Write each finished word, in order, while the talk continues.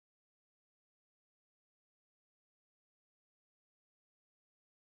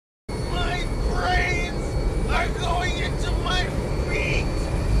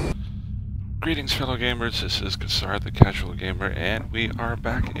Greetings, fellow gamers. This is Kassar, the Casual Gamer, and we are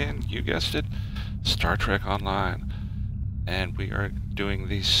back in, you guessed it, Star Trek Online. And we are doing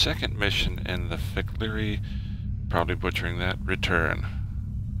the second mission in the Fek'Lhri, probably butchering that, return.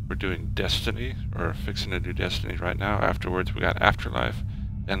 We're doing Destiny, or fixing to do Destiny right now. Afterwards, we got Afterlife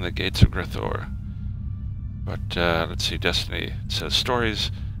and the Gates of Grathor. But let's see, Destiny. It says, stories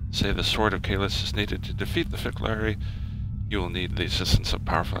say the Sword of Kahless is needed to defeat the Fek'Lhri. You will need the assistance of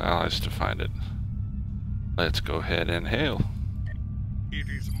powerful allies to find it. Let's go ahead and hail. It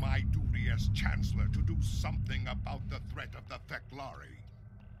is my duty as Chancellor to do something about the threat of the Fek'Lhri.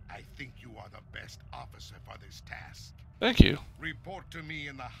 I think you are the best officer for this task. Thank you. Report to me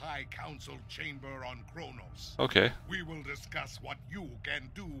in the High Council chamber on Kronos. Okay. We will discuss what you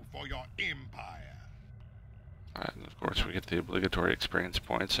can do for your empire. Alright, and of course we get the obligatory experience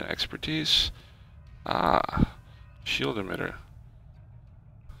points and expertise. Shield emitter.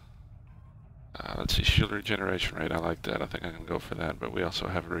 Let's see, shield regeneration rate. I like that. I think I can go for that. But we also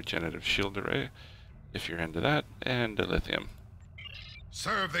have a regenerative shield array, if you're into that, and a lithium.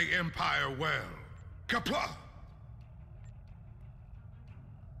 Serve the empire well. Kapla!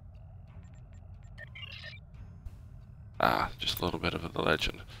 Just a little bit of the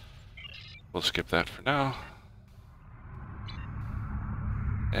legend. We'll skip that for now.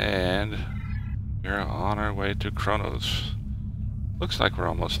 And we're on our way to Kronos. Looks like we're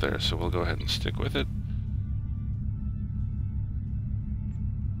almost there, so we'll go ahead and stick with it.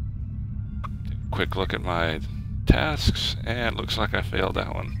 Take a quick look at my tasks, and looks like I failed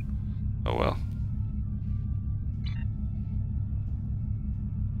that one. Oh well.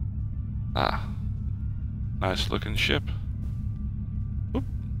 Nice looking ship. Oop.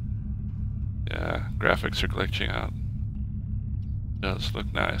 Yeah, graphics are glitching out. Does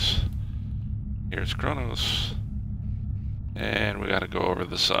look nice. Here's Kronos. And we gotta go over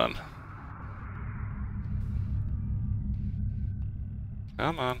the sun.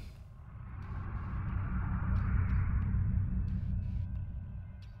 Come on.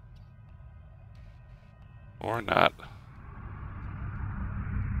 Or not.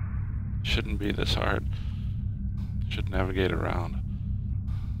 Shouldn't be this hard. Should navigate around.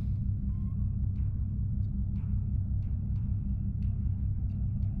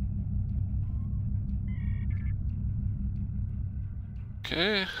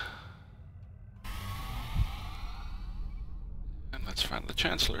 Okay. And let's find the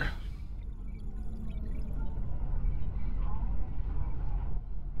Chancellor.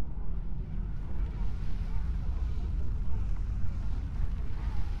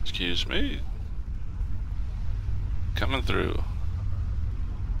 Excuse me. Coming through.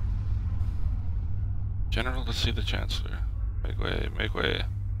 General, to see the Chancellor. Make way, make way.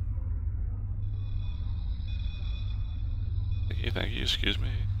 Thank you, excuse me.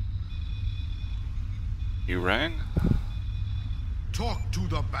 You rang? Talk to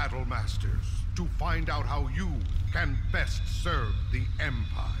the Battle Masters to find out how you can best serve the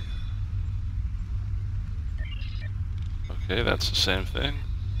Empire. Okay, that's the same thing.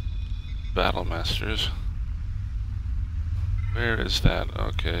 Battle Masters. Where is that?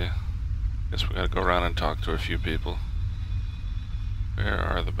 Okay. Guess we gotta go around and talk to a few people. Where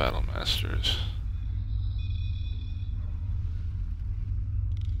are the Battle Masters?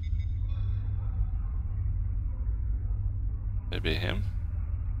 Maybe him?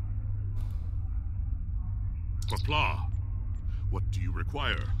 Fek'Lhri, what do you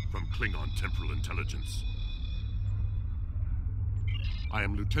require from Klingon Temporal Intelligence? I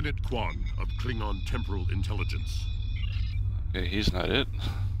am Lieutenant Quan of Klingon Temporal Intelligence. Okay, he's not it.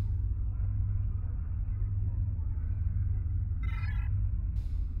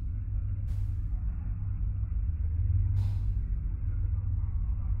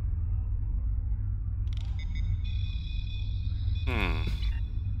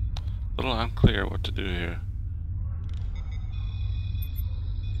 A little unclear what to do here.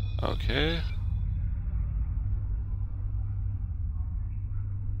 Okay.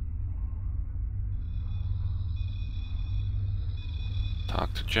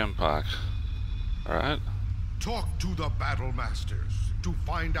 Talk to Jempak. Alright. Talk to the Battle Masters to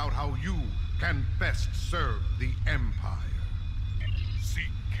find out how you can best serve the Empire. Seek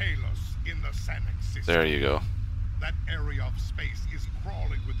Kahless in the Sanic system. There you go. That area of space is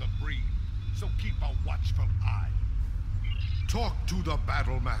crawling with the breed, so keep a watchful eye. Talk to the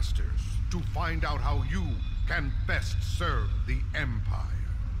Battle Masters to find out how you can best serve the Empire.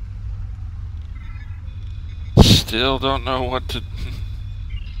 Still don't know what to...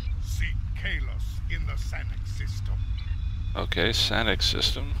 Seek Kahless in the Sanic system. Okay, Sanic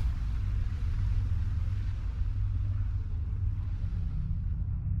system.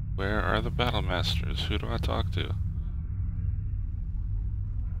 Where are the battle masters? Who do I talk to?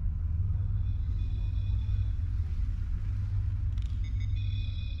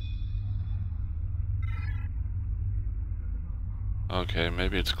 Okay,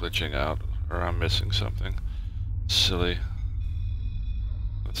 maybe it's glitching out, or I'm missing something. Silly.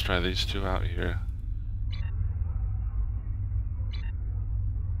 Let's try these two out here.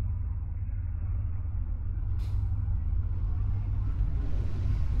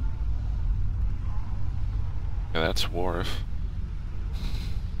 Yeah, that's Worf.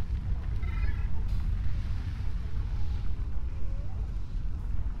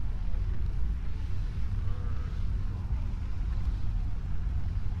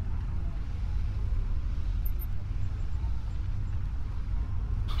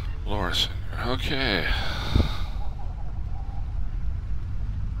 Lorsinger. Okay.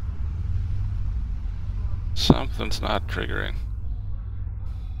 Something's not triggering.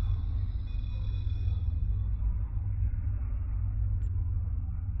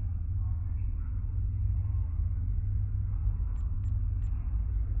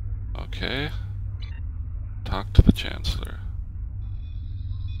 Okay. Talk to the Chancellor.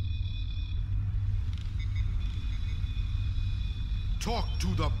 Talk to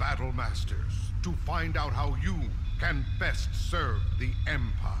the battle masters to find out how you can best serve the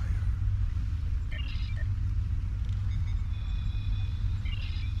Empire.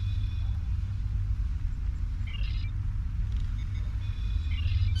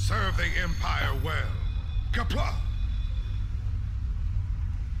 Serve the Empire well. Kapla!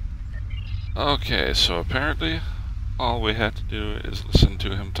 Okay, so apparently all we had to do is listen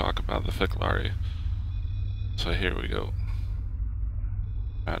to him talk about the Fek'Lhri. So here we go.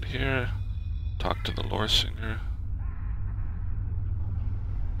 Out here, talk to the Lorsinger.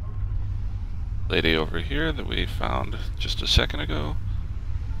 Lady over here that we found just a second ago.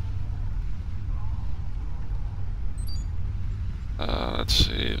 Let's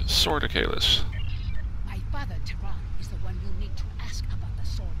see, Sword of Kalis. My father, Tehran, is the one you need to ask about the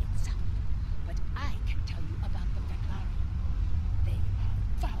sword itself. But I can tell you about the Fek'Lhri. They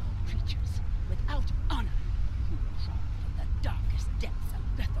are foul creatures without honor who crawl from the darkest depths of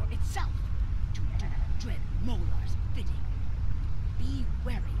Bethor itself to do dread Molar's bidding. Be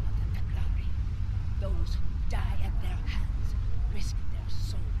wary of the Fek'Lhri. Those who die at their hands risk their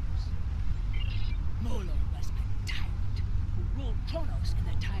souls. Molar was a tyrant who ruled Kronos in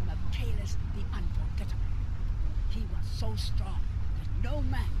the time of Kalis the Unforgettable. He was so strong that no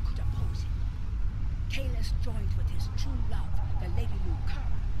man could oppose him. Kalis joined with his true love, the Lady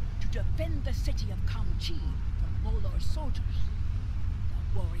Lucara, to defend the city of Kamchi from Molor's soldiers.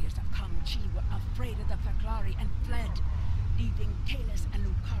 The warriors of Kamchi were afraid of the Fek'Lhri and fled, leaving Kalis and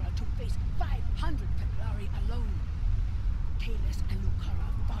Lucara to face 500 Fek'Lhri alone. Kalis and Lucara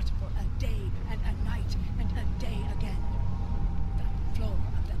fought for a day and a night and a day again. The floor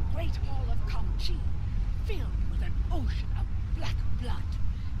of the Great Hall of Kamchi filled with an ocean of black blood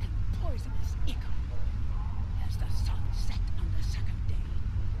and poisonous ichor. As the sun set on the second day,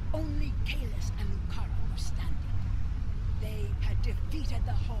 only Kalis and Lucara were standing. They had defeated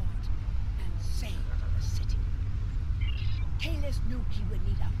the Horde and saved the city. Kalis knew he would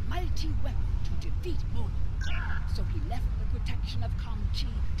need a mighty weapon to defeat Molar, so he left the protection of Kamchi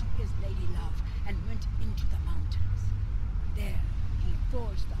to his lady love and went into the mountains. There, he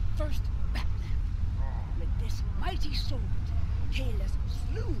forged the first Batman. With this mighty sword, Kalis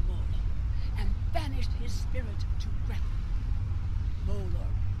slew Molar and banished his spirit to Grethel. Molar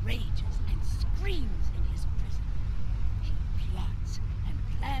rages and screams in his prison. He plots and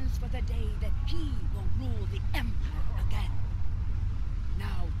plans for the day that he will rule the Empire again.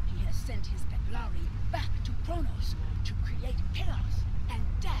 Now he has sent his Fek'Lhri back to Kronos to create chaos and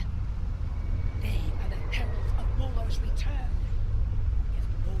death. They are the heralds of Molar's return. If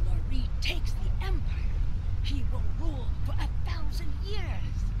Molar retakes the Empire, he will rule for 1,000 years.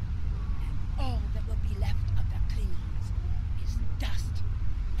 And all that will be left of the Klingons is dust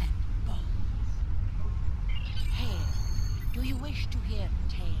and bones. Hail, do you wish to hear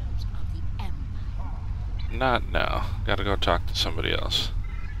tales of the Empire? Not now. Gotta go talk to somebody else.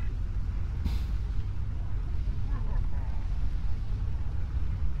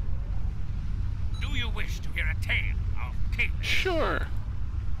 Do you wish to hear a tale of Kalis? Sure.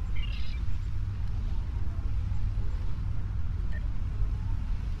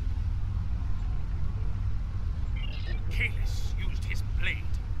 Kalis used his blade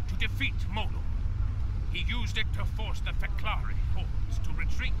to defeat Molo. He used it to force the Fek'Lhri hordes to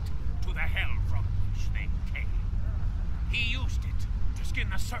retreat to the hell from which they came. He used it to skin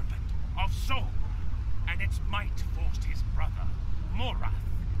the serpent of Sol, and its might forced his brother, Morath,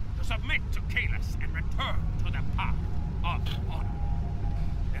 to submit to Kahless and return to the path of honor.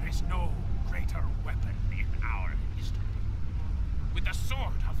 There is no greater weapon in our history. With the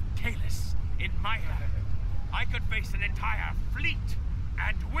sword of Kahless in my hand, I could face an entire fleet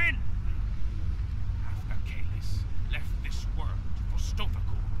and win. After Kahless left this world for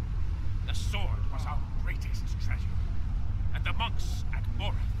Stovakur, the sword was our greatest treasure, and the monks at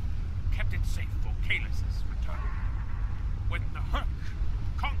Borath kept it safe for Kahless's return. When the Herc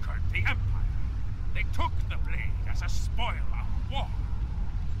conquered the Empire, they took the blade as a spoil of war,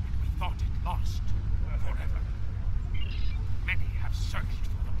 and we thought it lost forever. Many have searched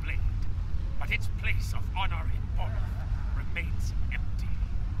for the blade, but its place of honor in Borath remains empty.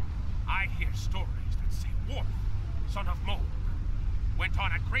 I hear stories that say Worf, son of Moog, went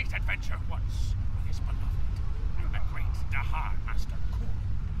on a great adventure once with his beloved and the great Dahar Master Kur.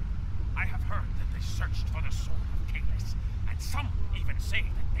 I have heard that they searched for the sword of Kahless, and some even say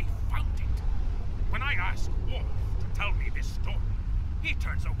that they found it. When I ask Worf to tell me this story, he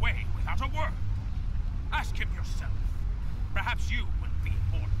turns away without a word. Ask him yourself. Perhaps you will be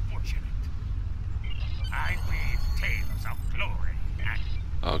more fortunate. I weave tales of glory and...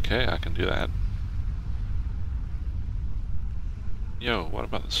 Okay, I can do that. Yo, what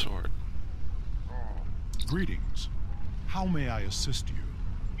about the sword? Greetings. How may I assist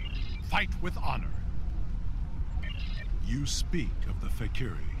you? Fight with honor. You speak of the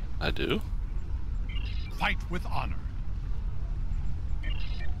Fek'Lhri. I do? Fight with honor.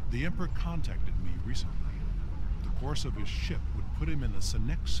 The Emperor contacted me recently. The course of his ship would put him in the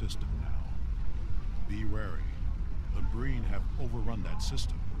Senex system now. Be wary. The Breen have overrun that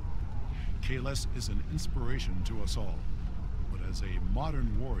system. Kahless is an inspiration to us all, but as a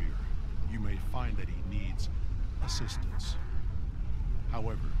modern warrior, you may find that he needs assistance.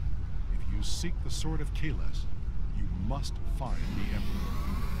 However, if you seek the sword of Kahless, you must find the Emperor.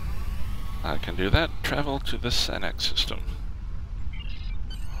 I can do that. Travel to the Senex system.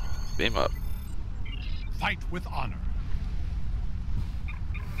 Beam up. Fight with honor.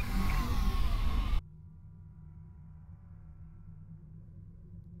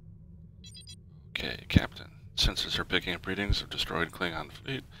 Okay, Captain. Sensors are picking up readings of destroyed Klingon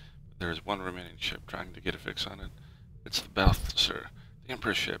fleet, but there is one remaining ship trying to get a fix on it. It's the Belth, sir. The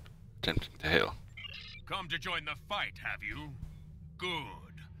Emperor's ship, attempting to hail. Come to join the fight, have you? Good.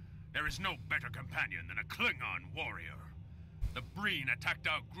 There is no better companion than a Klingon warrior. The Breen attacked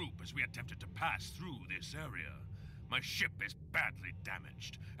our group as we attempted to pass through this area. My ship is badly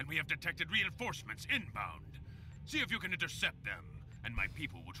damaged, and we have detected reinforcements inbound. See if you can intercept them, and my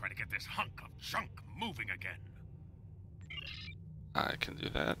people will try to get this hunk of junk moving again. I can do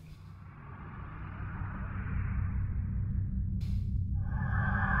that.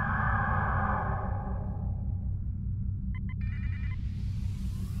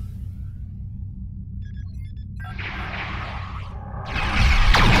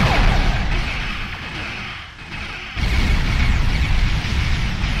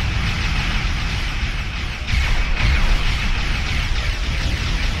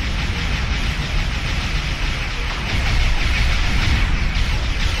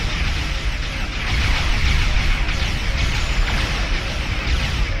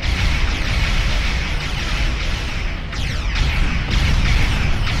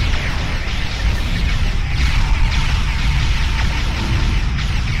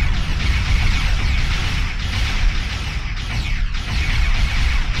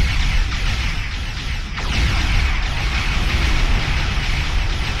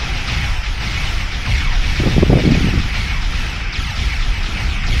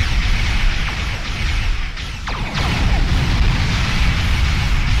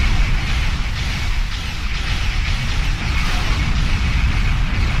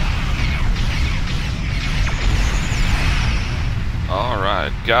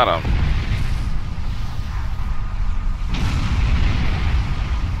 Got him.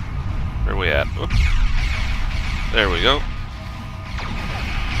 Where are we at? Oops. There we go.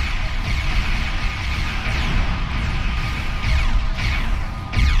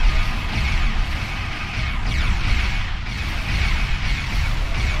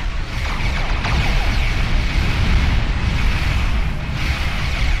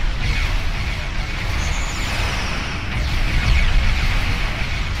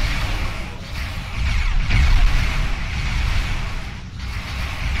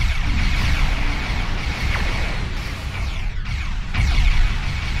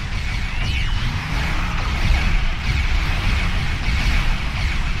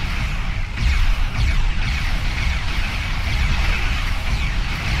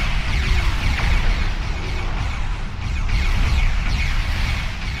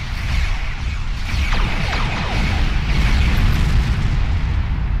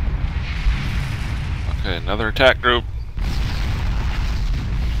 Okay, another attack group.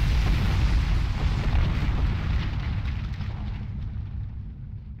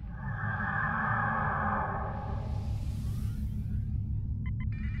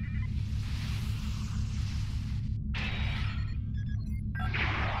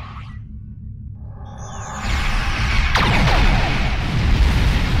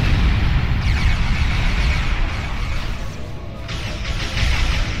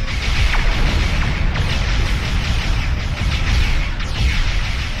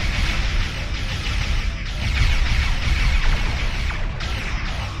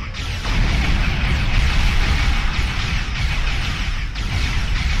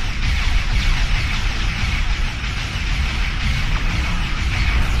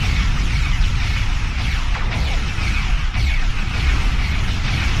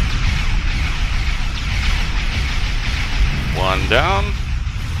 One down.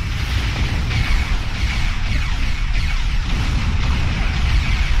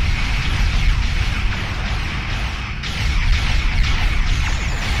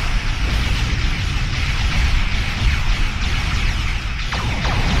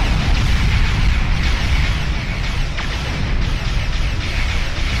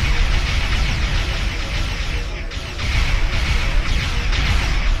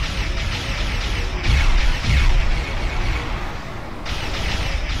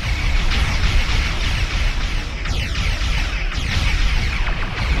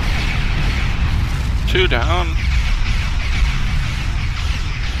 Two down.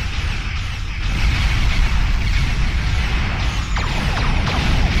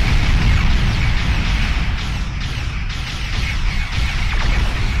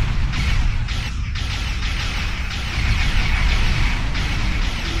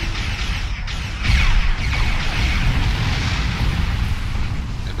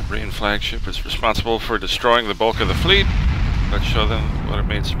 And the Breen flagship is responsible for destroying the bulk of the fleet. Let's show them what it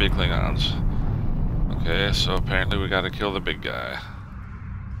means to be Klingons. Okay, so apparently we gotta kill the big guy.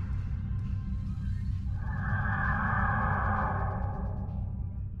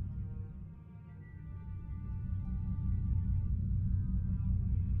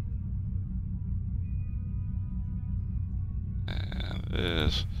 And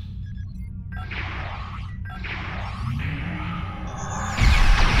this.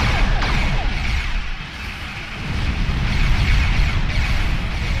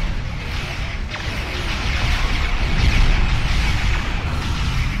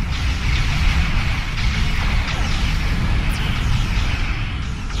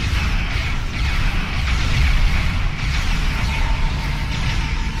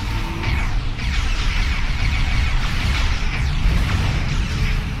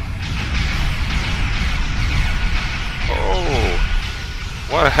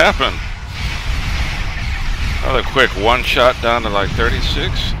 What happened? Another quick one shot down to like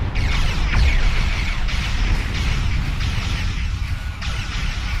 36.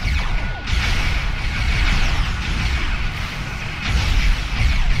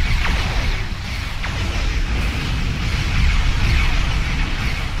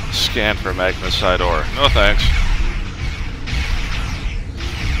 Scan for magnesite ore. No thanks.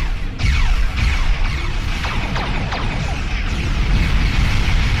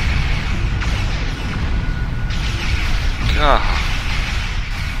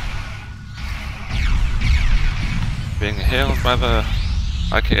 Being hailed by the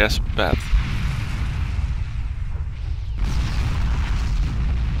IKS Beth.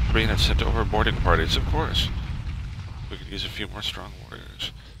 Breen had sent over boarding parties, of course. We could use a few more strong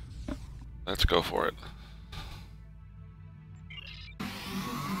warriors. Let's go for it.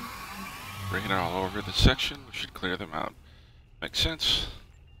 Breen are all over this section. We should clear them out. Makes sense.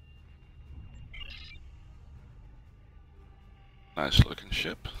 Nice looking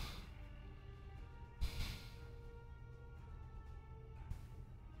ship.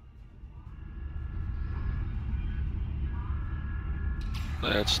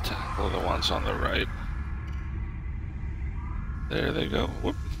 Let's tackle the ones on the right. There they go.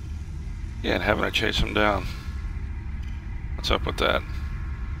 Whoop. Yeah, and having to chase them down. What's up with that?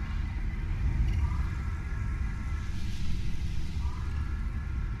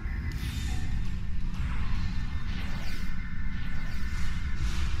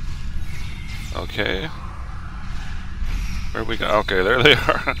 Okay. Where we go? Okay, there they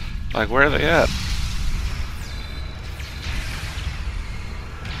are. Like, where are they at?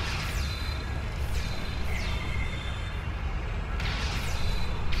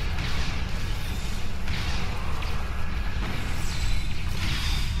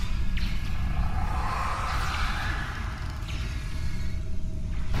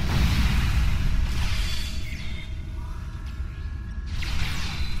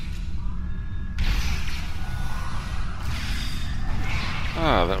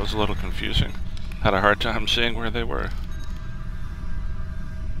 That was a little confusing. Had a hard time seeing where they were.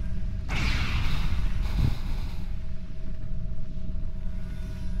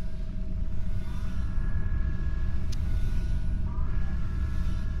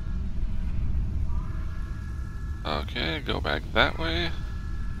 Okay, go back that way.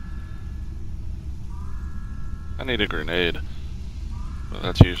 I need a grenade, but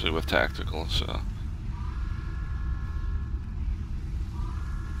that's usually with tactical, so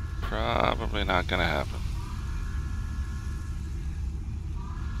probably not gonna happen.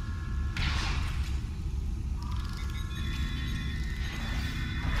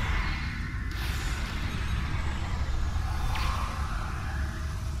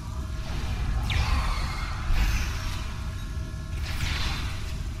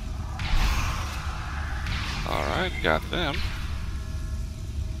 Alright, got them.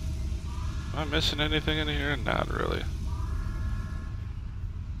 Am I missing anything in here? Not really.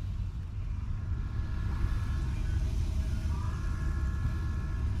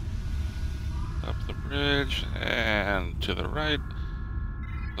 Up the bridge, and to the right.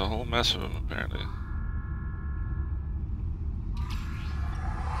 The whole mess of them, apparently.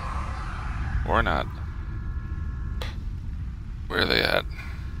 Or not. Where are they at?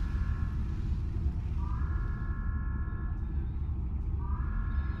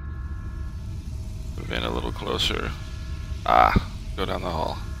 Move in a little closer. Ah, go down the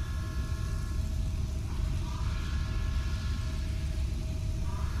hall.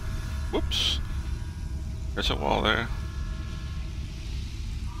 Whoops. There's a wall there.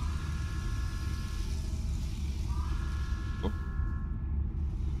 Oop.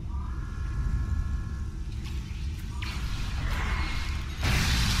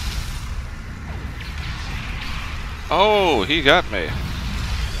 Oh, he got me.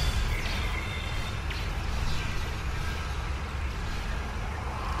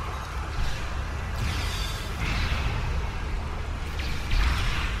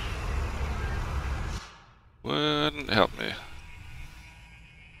 Wouldn't help me.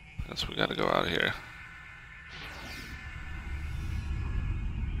 Guess we gotta go out of here.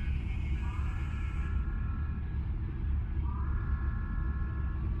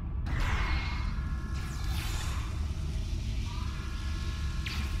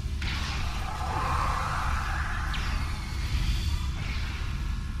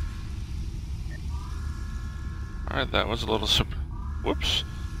 Alright, that was a little whoops.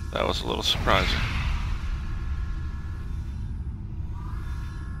 That was a little surprising.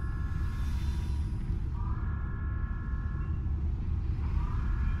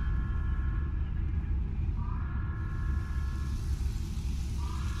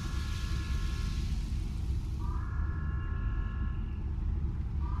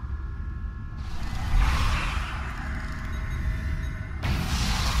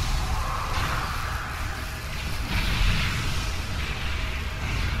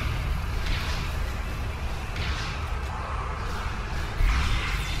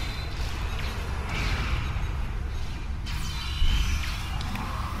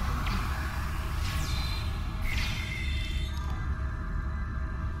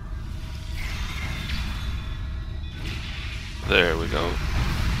 There we go.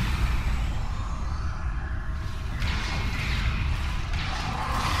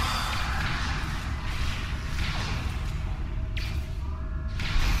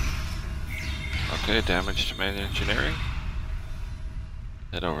 Okay, damage to main engineering.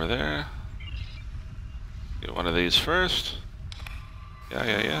 Head over there. Get one of these first.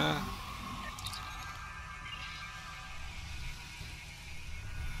 Yeah.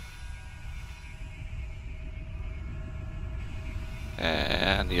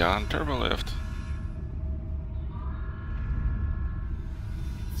 And yon turbo lift.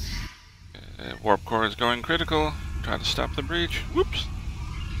 Warp core is going critical. Try to stop the breach. Whoops.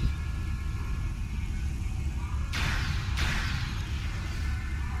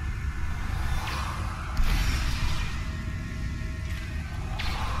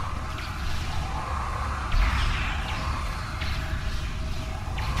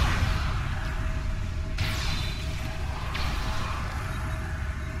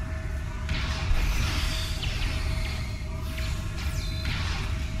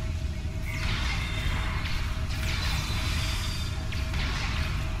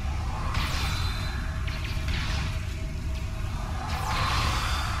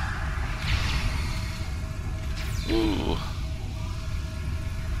 Ooh.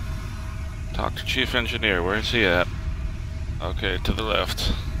 Talk to Chief Engineer. Where's he at? Okay, to the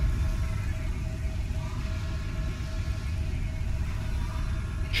left.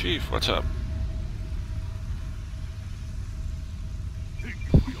 Chief, what's up?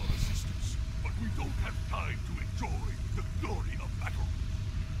 have time to enjoy the glory of battle.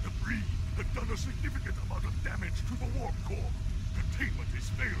 The breed have done a significant amount of damage to the warp core. Containment is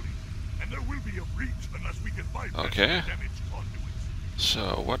failing, and there will be a breach unless we can bypass the damaged conduits.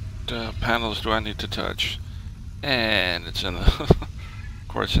 So, what panels do I need to touch? And it's in the, of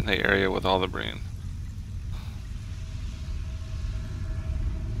course, in the area with all the breen.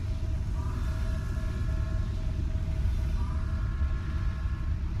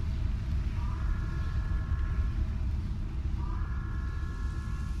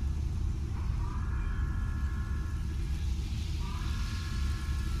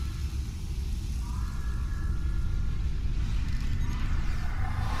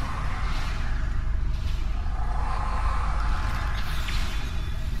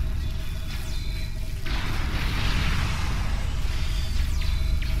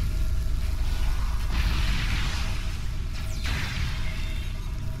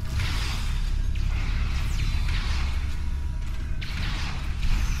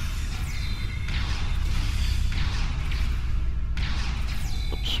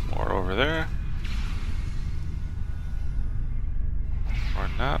 More over there. Or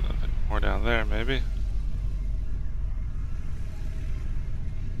not. I think more down there, maybe.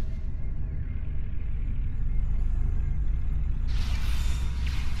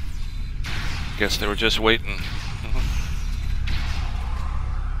 Guess they were just waiting.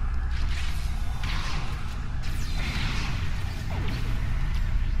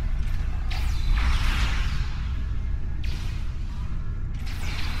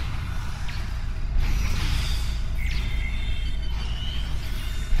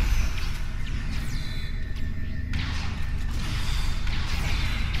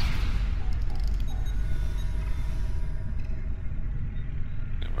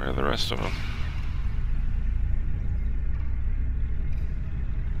 Where are the rest of them?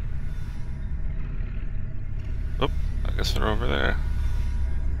 Oh, I guess they're over there.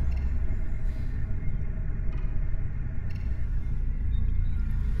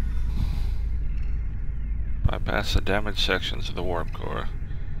 Bypass the damaged sections of the warp core.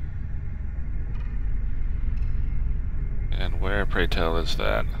 And where, pray tell, is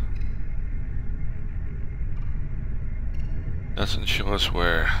that? Doesn't show us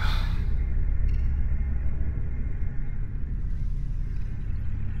where.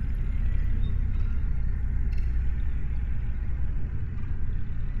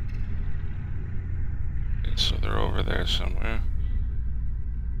 Okay, so they're over there somewhere.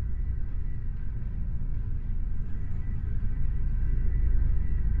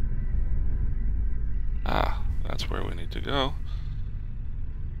 Ah, that's where we need to go.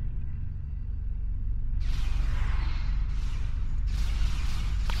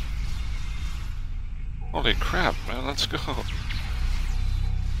 Holy crap, man, let's go.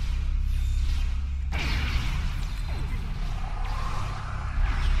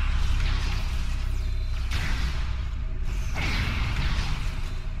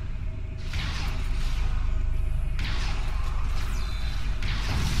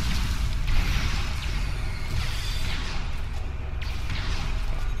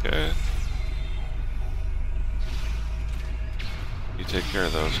 Okay. You take care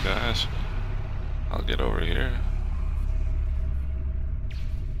of those guys. I'll get over here.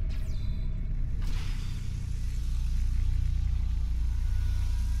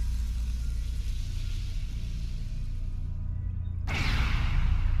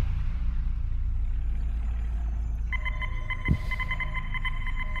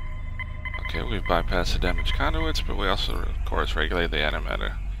 Okay, we've bypassed the damaged conduits, but we also, of course, regulate the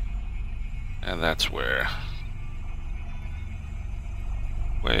antimatter. And that's where?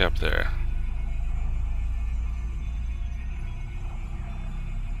 Way up there.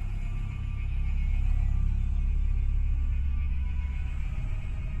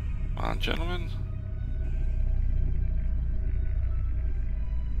 Come on, gentlemen.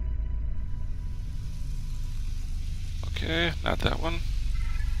 Okay, not that one.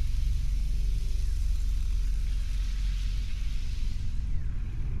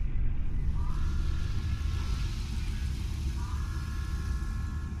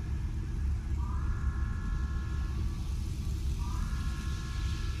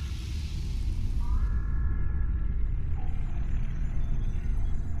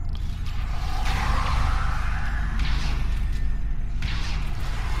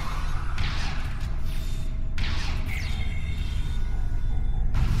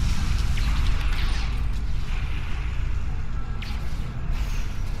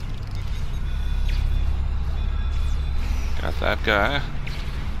 Got that guy.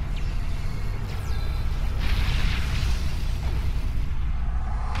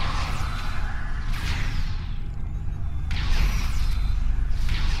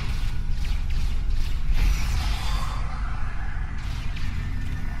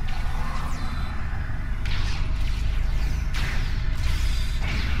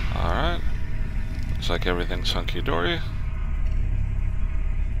 like everything's hunky-dory.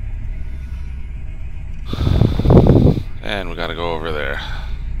 And we gotta go over there.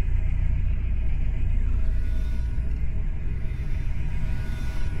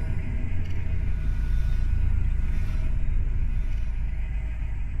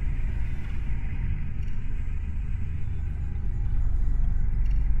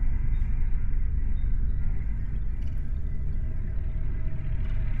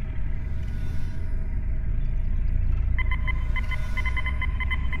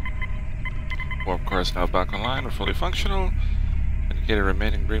 Warp car is now back online and fully functional. Indicated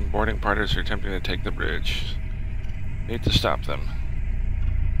remaining green boarding parties are attempting to take the bridge. Need to stop them.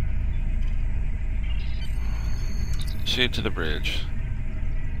 Proceed to the bridge,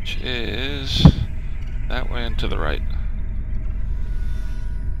 which is that way and to the right.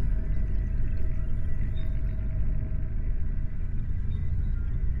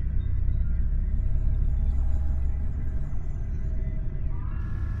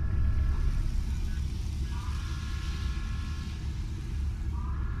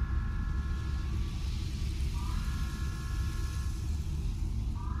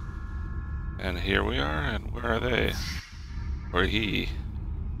 And here we are, and where are they? Or he?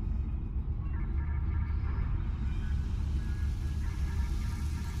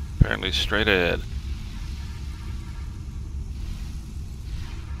 Apparently straight ahead.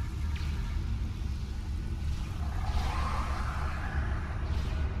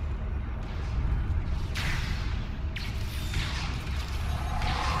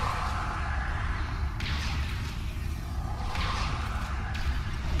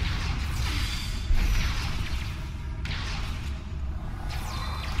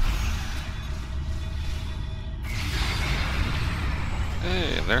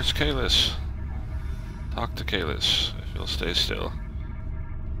 Hey, and there's Kalis. Talk to Kalis, if he'll stay still.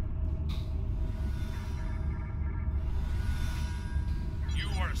 You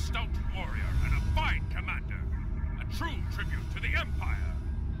are a stout warrior and a fine commander. A true tribute to the Empire.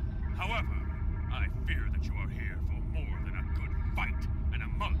 However, I fear that you are here for more than a good fight and a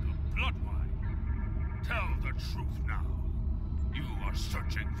mug of blood wine. Tell the truth now. You are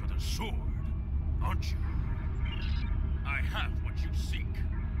searching for the sword, aren't you? I have what you seek.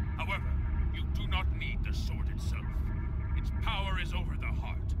 However, you do not need the sword itself. Its power is over the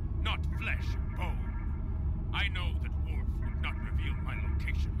heart, not flesh and bone. I know that Worf would not reveal my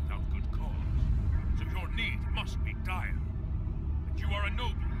location without good cause, so your need must be dire. And you are a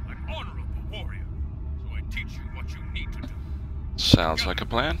noble and honorable warrior, so I teach you what you need to do. Sounds like a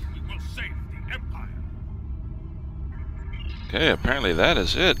plan. We will save the Empire. Okay, apparently that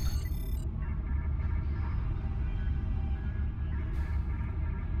is it.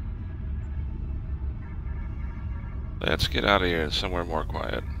 Let's get out of here somewhere more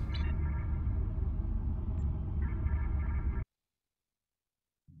quiet.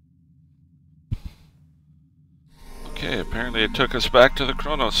 Okay, apparently it took us back to the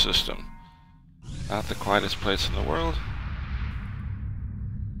Kronos system. Not the quietest place in the world.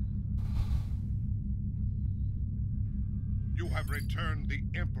 You have returned the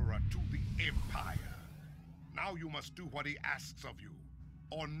Emperor to the Empire. Now you must do what he asks of you,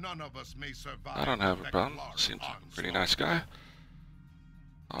 or none of us may survive. I don't have a problem. Seems like a pretty nice guy.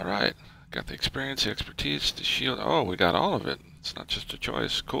 Alright. Got the experience, the expertise, the shield. Oh, we got all of it. It's not just a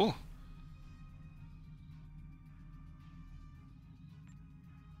choice. Cool.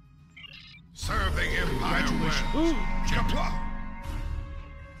 Serve the Empire well. Kapla!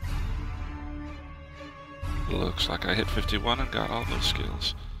 Looks like I hit 51 and got all those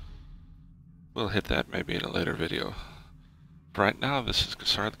skills. We'll hit that maybe in a later video. For right now, this is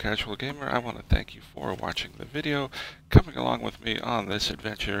Klingon the Casual Gamer. I want to thank you for watching the video, coming along with me on this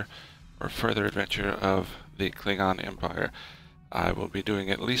adventure, or further adventure of the Klingon Empire. I will be doing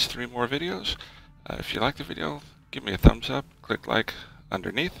at least 3 more videos. If you like the video, give me a thumbs up, click like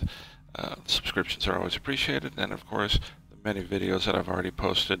underneath. Subscriptions are always appreciated, and of course, the many videos that I've already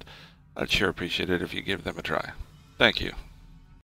posted, I'd sure appreciate it if you give them a try. Thank you.